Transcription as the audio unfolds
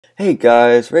Hey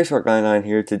guys, RaceHawk99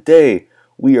 here. Today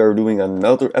we are doing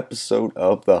another episode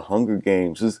of the Hunger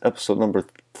Games. This is episode number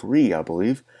 3, I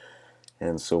believe.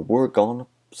 And so we're gonna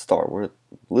start. We're at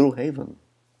Little Haven.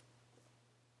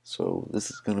 So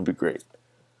this is gonna be great.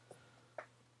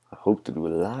 I hope to do a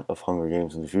lot of Hunger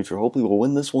Games in the future. Hopefully we'll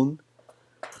win this one.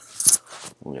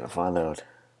 We're gonna find out.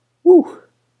 Woo!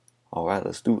 Alright,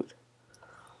 let's do it.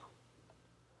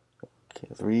 Okay,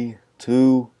 3,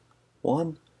 2,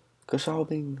 1.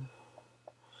 Geschaubing.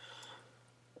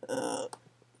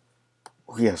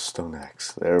 Yes, Stone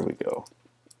Axe. There we go.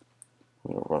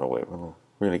 We're gonna run away.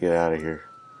 We're gonna get out of here.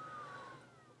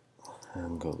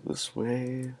 And go this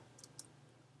way.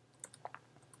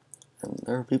 And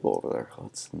there are people over there.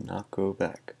 Let's not go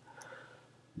back.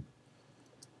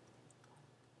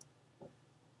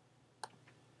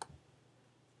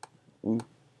 Ooh,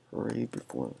 hurry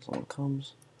before someone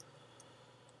comes.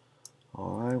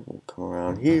 Alright, we'll come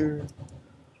around here.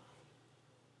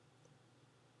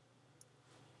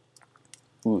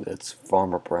 Ooh, that's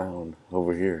Farmer Brown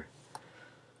over here.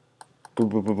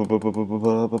 Wow.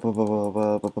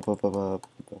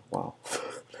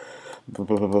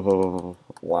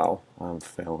 Wow, I'm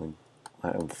failing.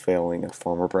 I am failing at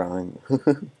Farmer Browning.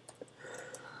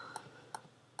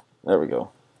 There we go.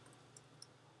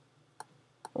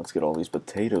 Let's get all these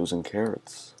potatoes and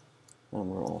carrots. And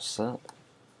we're all set.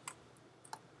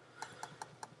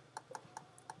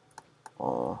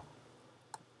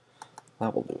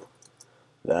 That will do.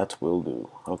 That will do.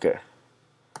 Okay.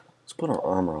 Let's put our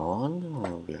armor on.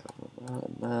 Oh, we have that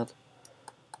and that.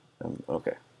 And,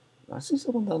 okay. I see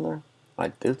someone down there. I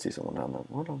did see someone down there.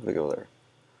 We're not going to go there.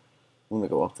 I'm going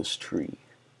to go up this tree.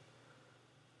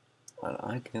 And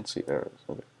I can't see there.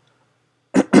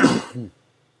 Okay.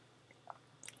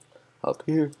 Up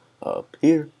here. Up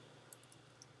here.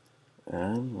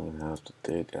 And we're going to have to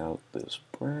dig out this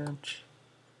branch.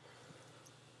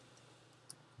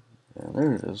 And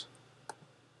there it is.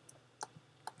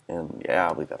 And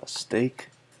yeah, we got a steak.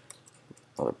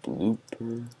 Another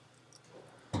blooper.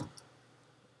 I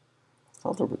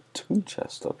thought there were 2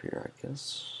 chests up here, I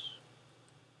guess.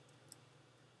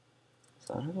 Is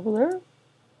that it over there?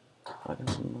 I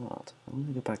guess not. I'm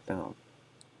gonna get back down.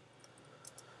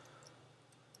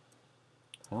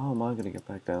 How am I gonna get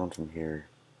back down from here?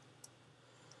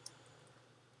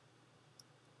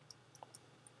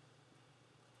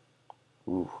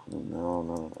 Ooh,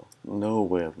 no. No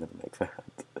way I'm gonna make that.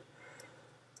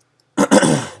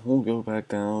 We'll go back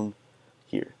down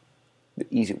here. The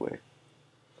easy way.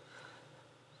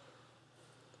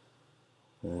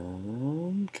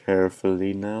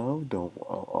 Carefully now. Don't.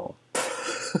 Oh.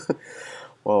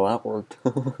 Well, that worked.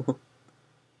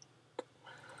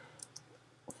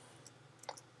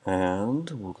 And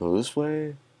we'll go this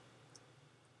way.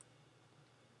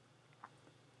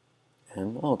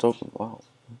 And oh, it's open. Wow,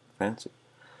 fancy.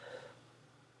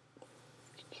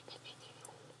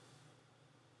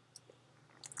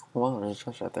 Wow, there's a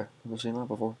chest right there. Never seen that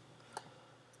before.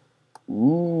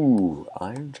 Ooh,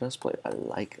 iron chest plate. I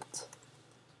like it.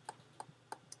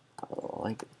 I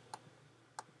like it.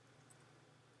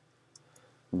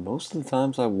 Most of the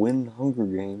times I win Hunger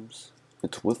Games,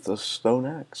 it's with the stone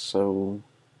axe, so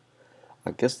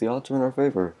I guess the odds are in our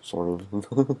favor, sort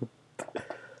of.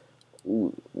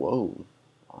 Ooh, whoa.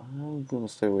 I'm gonna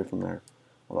stay away from there.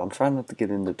 Well, I'm trying not to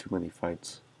get into too many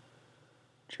fights,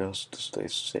 just to stay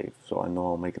safe, so I know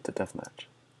I'll make it to deathmatch.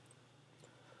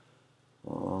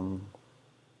 Oh,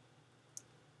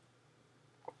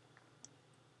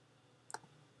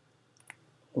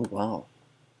 wow.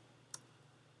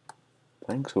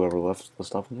 Thanks, whoever left the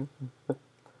stuff in here.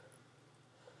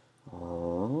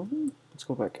 Let's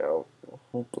go back out. I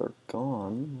hope they're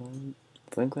gone.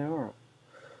 I think they are.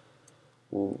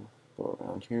 We'll go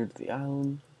around here to the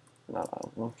island. Not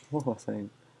island. What was I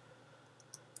saying?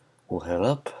 We'll head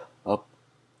up.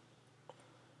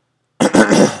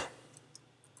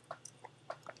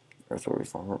 There's where we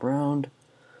farm around.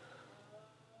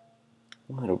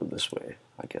 We'll head over this way,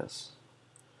 I guess.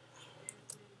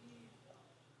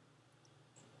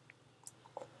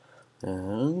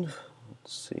 And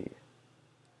let's see.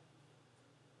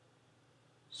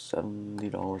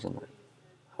 $70 a night.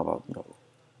 How about no?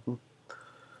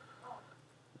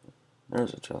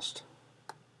 There's a chest.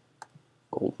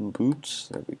 Golden boots.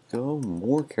 There we go.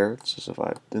 More carrots, as if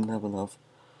I didn't have enough.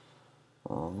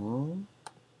 There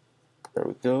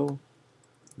we go.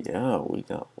 Yeah, we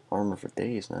got armor for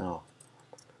days now.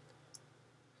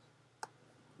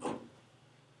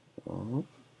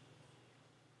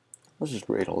 Let's just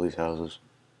raid all these houses.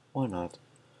 Why not?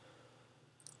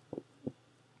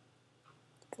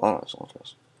 Thought I saw a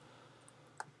chest.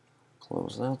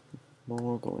 Close that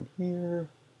door. Go in here.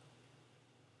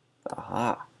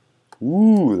 Aha.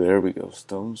 Ooh, there we go.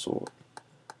 Stone sword.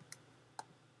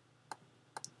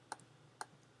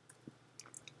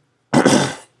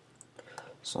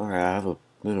 Sorry, I have a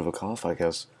bit of a cough, I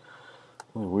guess.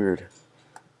 Really weird.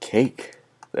 Cake.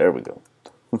 There we go.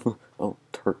 Oh,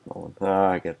 Turk melon.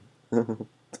 Ah, I get it.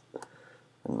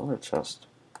 Another chest.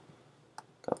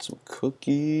 Got some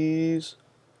cookies.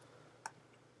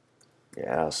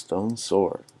 Yeah, stone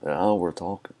sword. Now we're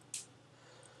talking.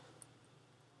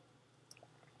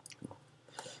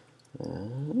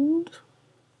 And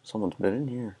someone's been in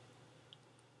here.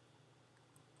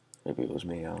 Maybe it was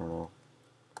me, I don't know.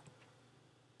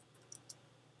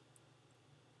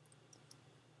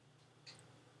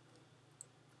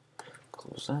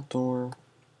 Close that door.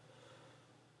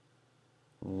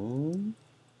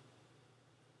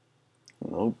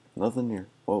 Nope, nothing here.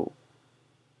 Whoa.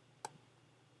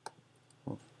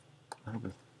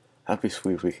 That'd be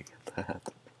sweet if we could get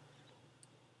that.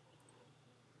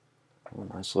 A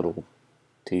nice little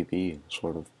TV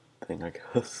sort of thing, I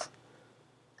guess.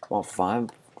 Well,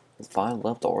 five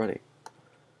left already.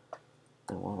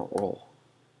 And we're on a roll.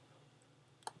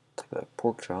 Take that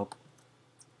pork chop.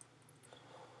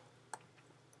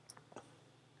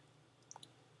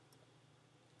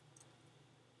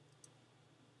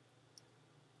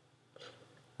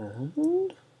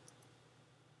 And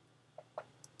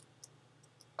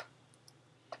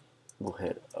we'll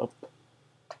head up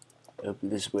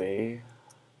this way.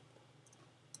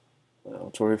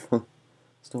 It's where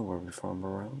still where we farm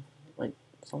around. Like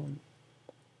someone.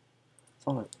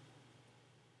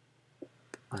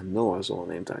 I know I saw a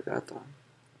name tag that time.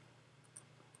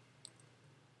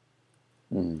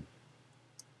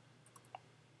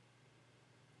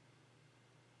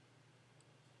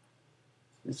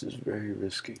 This is very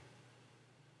risky.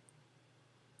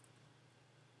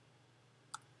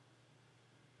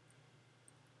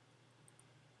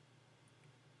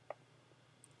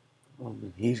 Oh,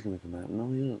 he's gonna come out.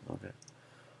 No, he isn't. Okay.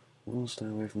 We'll stay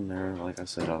away from there. Like I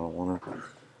said, I wanna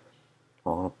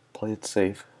play it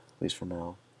safe, at least for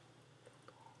now.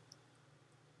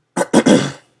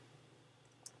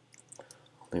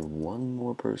 Only one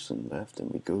more person left, and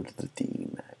we go to the D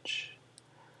match.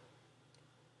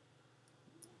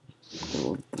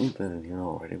 We've been in here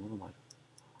already. What am I?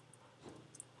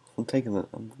 I'm taking the.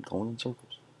 I'm going in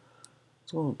circles.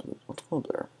 What's going up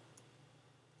there?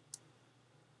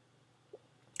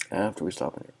 After we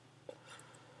stop in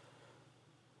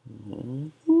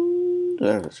here.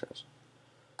 There it says.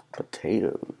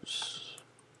 Potatoes.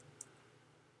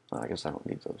 Oh, I guess I don't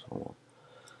need those. Hold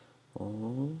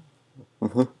on.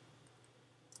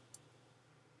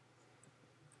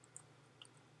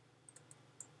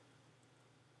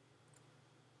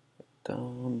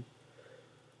 Down.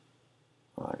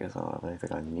 Oh, I guess I don't have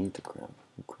anything I need to craft.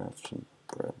 Craft some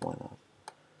bread. Why not?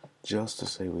 Just to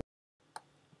say we.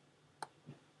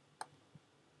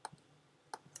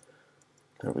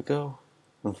 There we go.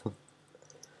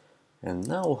 And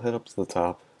now we'll head up to the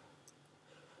top.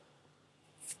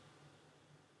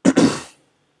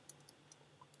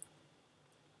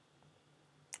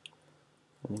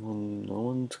 No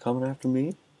one's coming after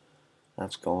me?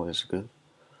 That's always good.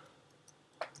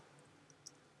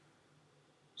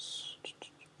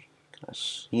 Can I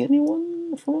see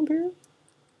anyone from up here?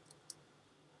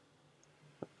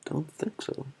 I don't think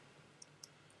so.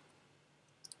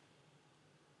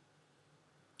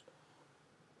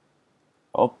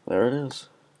 Oh, there it is.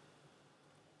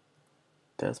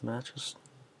 Death matches.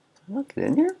 Can I get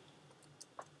in here?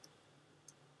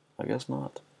 I guess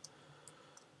not.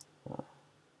 Oh,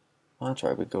 that's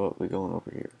right. We going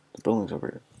over here. The building's over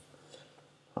here.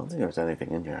 I don't think there's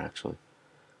anything in here actually.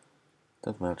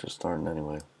 Deathmatch is starting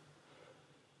anyway.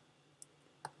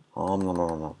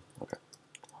 No. Okay.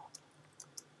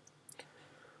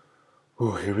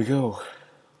 Ooh, here we go.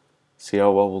 See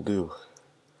how well we'll do.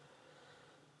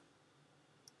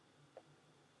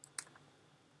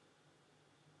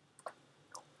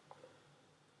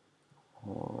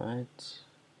 Alright.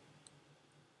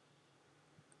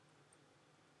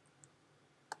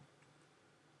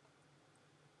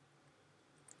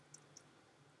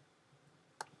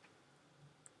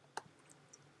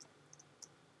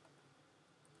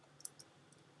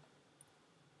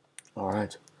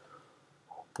 Alright.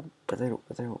 Potato,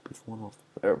 be falling off.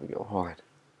 There we go. Alright.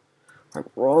 Alright,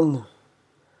 run!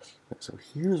 Okay, so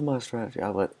here's my strategy.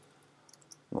 No,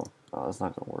 that's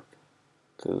not gonna work.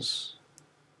 Because,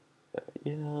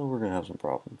 yeah, we're gonna have some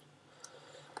problems.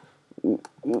 Whoa.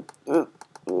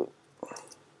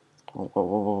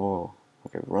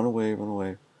 Okay, run away.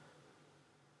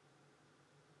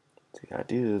 The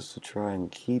idea is to try and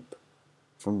keep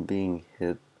from being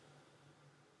hit.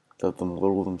 let them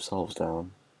whittle themselves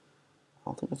down. I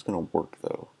don't think that's gonna work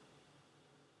though.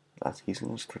 He's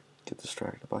gonna get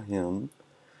distracted by him.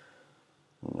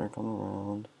 And they're coming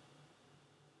around.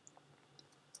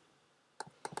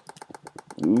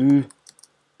 Ooh.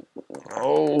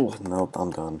 Oh, nope,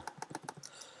 I'm done.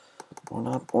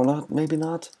 Or not, maybe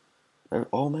not.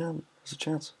 Oh man, there's a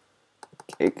chance.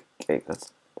 Cake,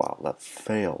 wow, that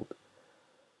failed.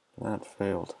 That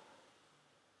failed.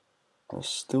 There's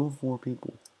still 4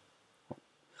 people.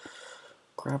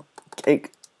 Crap,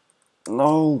 cake.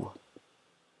 No.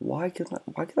 Why can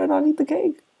I not eat the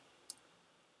cake?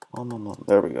 Oh no,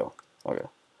 there we go. Okay.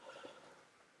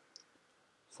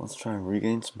 So let's try and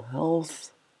regain some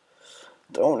health.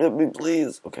 Don't hit me,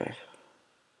 please. Okay.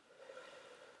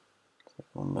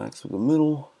 Going back through the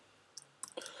middle.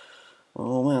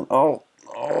 Oh man. Oh,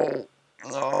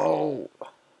 no.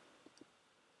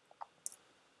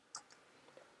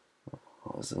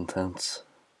 That was intense.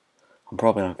 I'm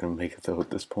probably not gonna make it though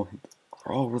at this point.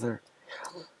 Oh, over there.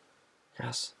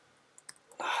 Yes.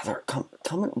 Ah, they're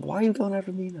coming. Why are you going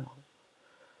after me now?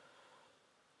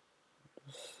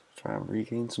 Just try and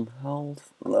regain some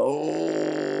health.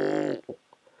 No.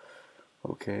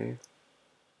 Okay.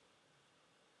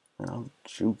 And I'm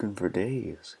juking for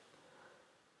days.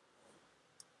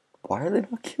 Why are they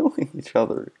not killing each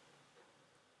other?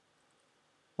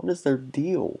 What is their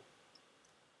deal?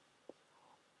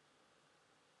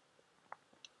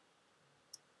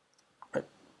 Right.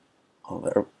 Oh,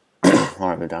 there.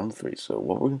 Alright, we're down to 3. So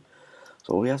what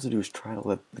we have to do is try to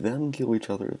let them kill each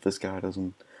other if this guy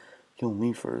doesn't kill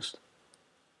me first.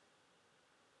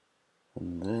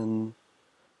 And then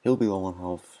he'll be low on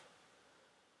health.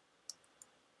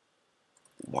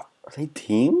 What? Are they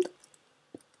teamed?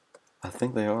 I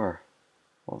think they are.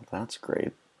 Well, that's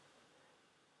great.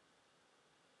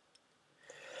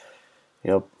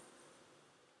 Yep.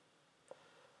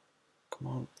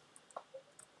 Come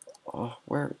on.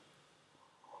 Where?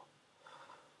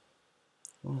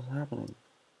 What is happening?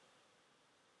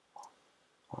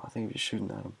 Oh, I think he's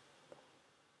shooting at him.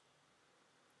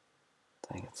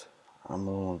 Dang it. I'm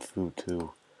low on food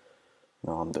too.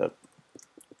 No, I'm dead.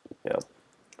 Yep.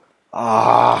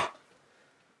 Ah!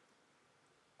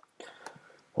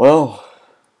 Well,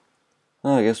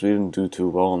 I guess we didn't do too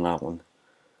well on that one.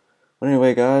 But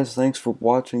anyway, guys, thanks for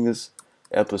watching this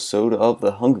episode of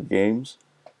The Hunger Games.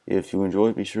 If you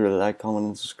enjoyed, be sure to like, comment,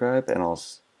 and subscribe. And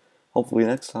hopefully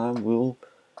next time we'll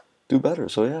do better.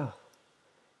 So yeah.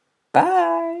 Bye!